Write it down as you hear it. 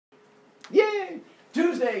Yay!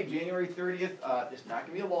 Tuesday, January 30th. It's not going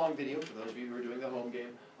to be a long video for those of you who are doing the home game.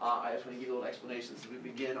 I just want to give you a little explanation as we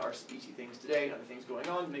begin our speechy things today, other things going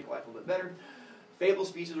on to make life a little bit better. Fable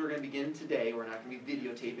speeches we're going to begin today. We're not going to be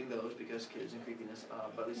videotaping those because kids and creepiness,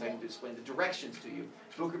 but at least I can explain the directions to you.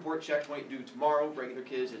 Book report checkpoint due tomorrow. Regular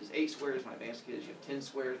kids is 8 squares. My advanced kids, you have 10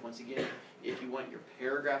 squares. Once again, if you want your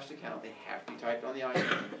paragraphs to count, they have to be typed on the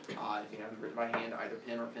iPad. If you have them written by hand, either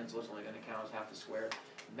pen or pencil, it's only going to count as half the square.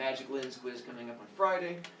 Magic Lens quiz coming up on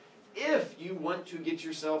Friday. If you want to get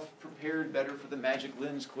yourself prepared better for the Magic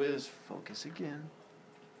Lens quiz, focus again.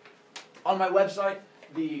 On my website,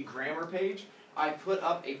 the grammar page, I put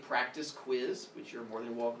up a practice quiz, which you're more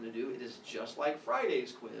than welcome to do. It is just like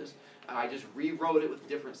Friday's quiz. I just rewrote it with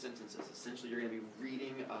different sentences. Essentially, you're going to be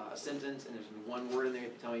reading a sentence, and there's going to be one word in there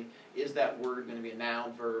to tell me, is that word going to be a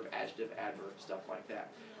noun, verb, adjective, adverb, stuff like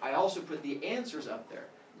that. I also put the answers up there.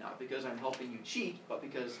 Not because I'm helping you cheat, but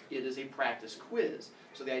because it is a practice quiz.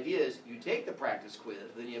 So the idea is you take the practice quiz,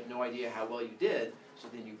 then you have no idea how well you did, so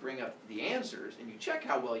then you bring up the answers and you check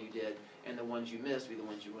how well you did, and the ones you missed will be the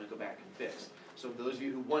ones you want to go back and fix. So those of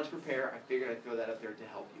you who want to prepare, I figured I'd throw that up there to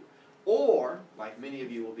help you. Or, like many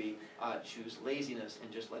of you will be, choose laziness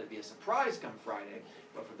and just let it be a surprise come Friday.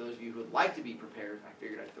 But for those of you who would like to be prepared, I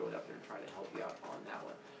figured I'd throw it up there and try to help you out on that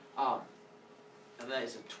one. And then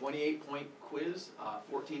it's a 28-point quiz,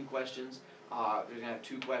 14 questions. You're going to have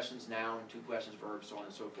 2 questions noun, 2 questions verb, so on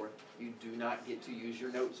and so forth. You do not get to use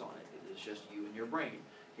your notes on it. It is just you and your brain.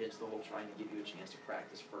 It's the whole trying to give you a chance to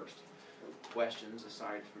practice first. Questions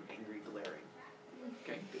aside from angry glaring.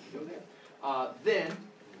 Okay, good to go there. Then,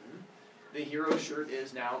 the hero shirt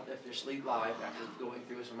is now officially live after going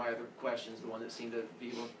through some of my other questions. The one that seemed to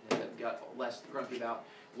be got less grumpy about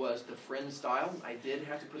was the friend style. I did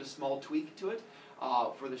have to put a small tweak to it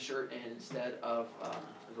for the shirt, and instead of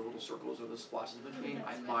the little circles or the splotches in between,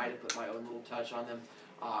 I might have put my own little touch on them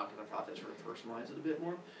because I thought that sort of personalized it a bit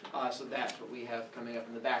more. So that's what we have coming up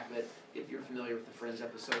in the back of it. If you're familiar with the Friends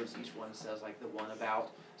episodes, each one says like the one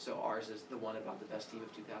about. So ours is the one about the best team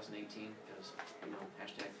of 2018 because, you know,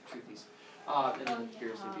 hashtag truthies. And then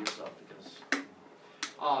fearlessly be yourself because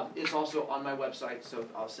it's also on my website, so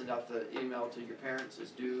I'll send out the email to your parents.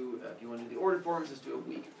 It's due, if you want to do the order forms, it's due a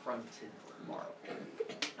week from tomorrow.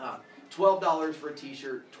 $12 for a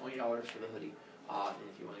t-shirt, $20 for the hoodie. And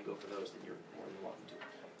if you want to go for those, then you're more than welcome to.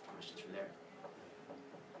 Questions from there.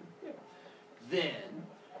 Yeah. Then,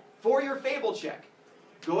 for your Fable check,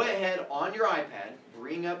 go ahead on your iPad,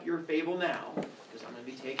 bring up your Fable now, because I'm going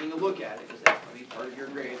to be taking a look at it, because that's going to be part of your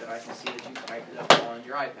grade that I can see that you typed it up on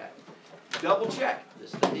your iPad. Double check.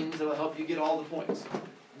 This is the things that will help you get all the points.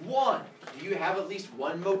 1, do you have at least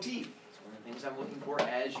one motif? It's one of the things I'm looking for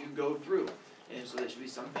as you go through. And so there should be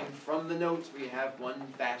something from the notes where you have one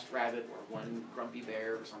fast rabbit or one grumpy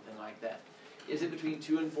bear or something like that. Is it between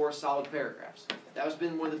 2 and 4 solid paragraphs? That has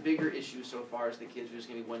been one of the bigger issues so far is the kids are just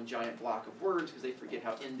going to be one giant block of words because they forget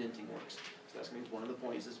how indenting works. So that's going to be one of the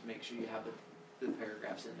points is make sure you have the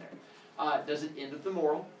paragraphs in there. Does it end with the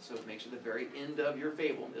moral? So make sure the very end of your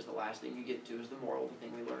fable is the last thing you get to is the moral, the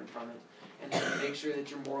thing we learned from it. And then make sure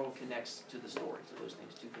that your moral connects to the story. So those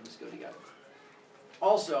things, 2 things go together.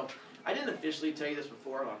 Also, I didn't officially tell you this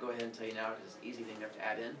before, but I'll go ahead and tell you now because it's an easy thing to have to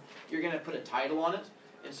add in. You're going to put a title on it,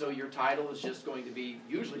 and so your title is just going to be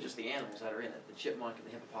usually just the animals that are in it, the chipmunk and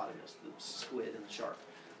the hippopotamus, the squid and the shark.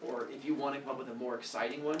 Or if you want to come up with a more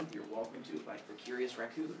exciting one, you're welcome to, like the Curious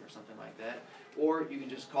Raccoon or something like that. Or you can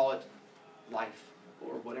just call it Life,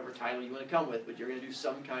 or whatever title you want to come with, but you're going to do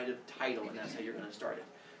some kind of title, and that's how you're going to start it.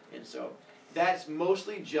 And so that's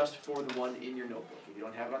mostly just for the one in your notebook. If you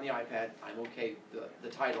don't have it on the iPad, I'm okay. The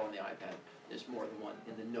title on the iPad is more than one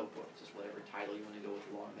in the notebook. Just whatever title you want to go with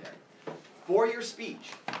along there. For your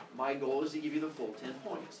speech, my goal is to give you the full 10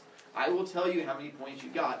 points. I will tell you how many points you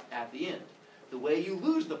got at the end. The way you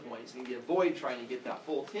lose the points and you avoid trying to get that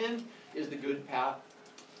full 10 is the good path.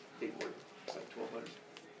 Big word. It's like 12 letters.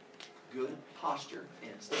 Good posture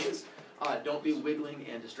and stance. Don't be wiggling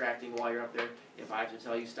and distracting while you're up there. If I have to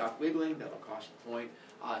tell you stop wiggling, that'll cost you a point.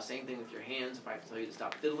 Same thing with your hands. If I have to tell you to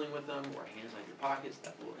stop fiddling with them or hands out your pockets,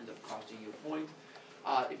 that will end up costing you a point.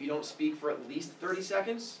 If you don't speak for at least 30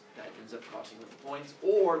 seconds, that ends up costing you the points.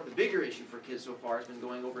 Or the bigger issue for kids so far has been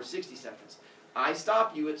going over 60 seconds. I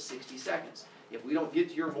stop you at 60 seconds. If we don't get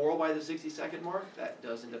to your moral by the 60-second mark, that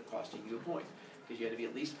does end up costing you a point. Because you had to be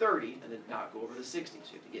at least 30 and then not go over the 60.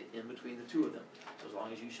 So you have to get in between the 2 of them. So as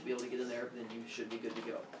long as you should be able to get in there, then you should be good to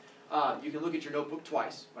go. You can look at your notebook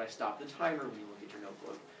twice, but I stop the timer when you look at your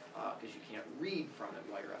notebook because you can't read from it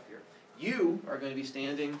while you're up here. You are going to be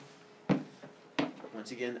standing,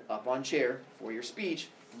 once again, up on chair for your speech,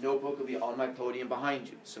 notebook will be on my podium behind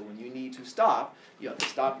you. So when you need to stop, you have to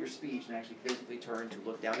stop your speech and actually physically turn to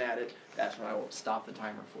look down at it. That's when I will stop the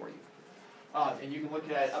timer for you. And you can look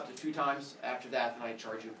at it up to 2 times. After that, then I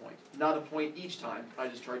charge you a point. Not a point each time. I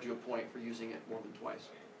just charge you a point for using it more than twice.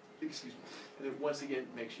 Excuse me. And then once again,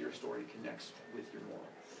 make sure your story connects with your moral.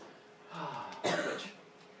 Which?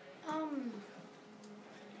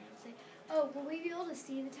 Oh, will we be able to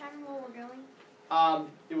see the timer while we're going?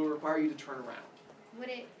 It will require you to turn around. Would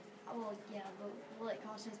it? Well, yeah, but will it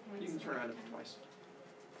cost us points? You can turn around twice.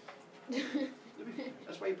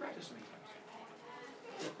 That's why you practice so many times.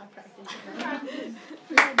 I practiced.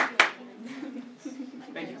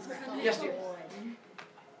 Thank you. Yes, dear.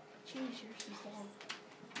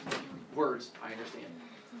 Words, I understand.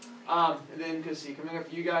 And then, because see, coming up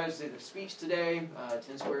for you guys, the speech today,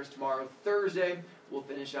 10 squares tomorrow, Thursday, we'll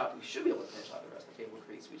finish out. We should be able to finish out the rest of the Fable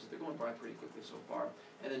Create speeches. They're going by pretty quickly so far.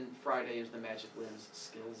 And then Friday is the Magic Lens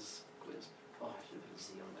Skills Quiz. Oh, I should have put a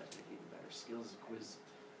Z on that to make it even better. Skills Quiz.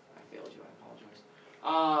 I failed you. I apologize.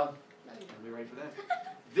 Are we ready for that?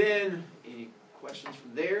 Then, any questions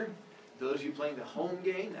from there? Those of you playing the home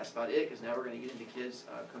game, that's about it, because now we're going to get into kids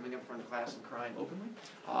coming up in front of the class and crying openly.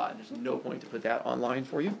 And there's no point to put that online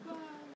for you.